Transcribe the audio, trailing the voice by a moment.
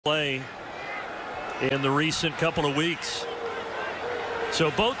play in the recent couple of weeks.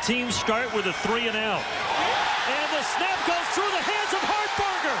 So both teams start with a 3 and out. And the snap goes through the hands of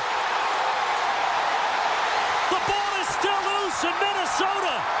Hartberger. The ball is still loose, and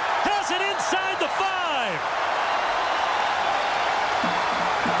Minnesota has it inside the 5.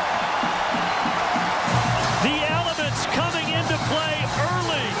 The elements coming into play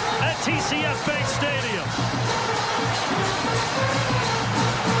early at TCF Bank Stadium.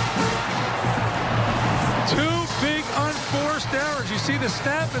 Two big unforced errors. You see the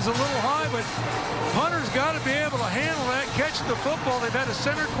snap is a little high, but punter's got to be able to handle that, catch the football. They've had a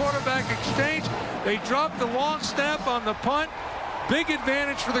center quarterback exchange. They dropped the long snap on the punt. Big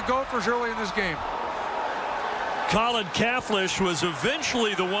advantage for the Gophers early in this game. Colin Kafflish was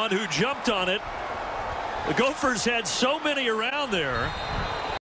eventually the one who jumped on it. The Gophers had so many around there.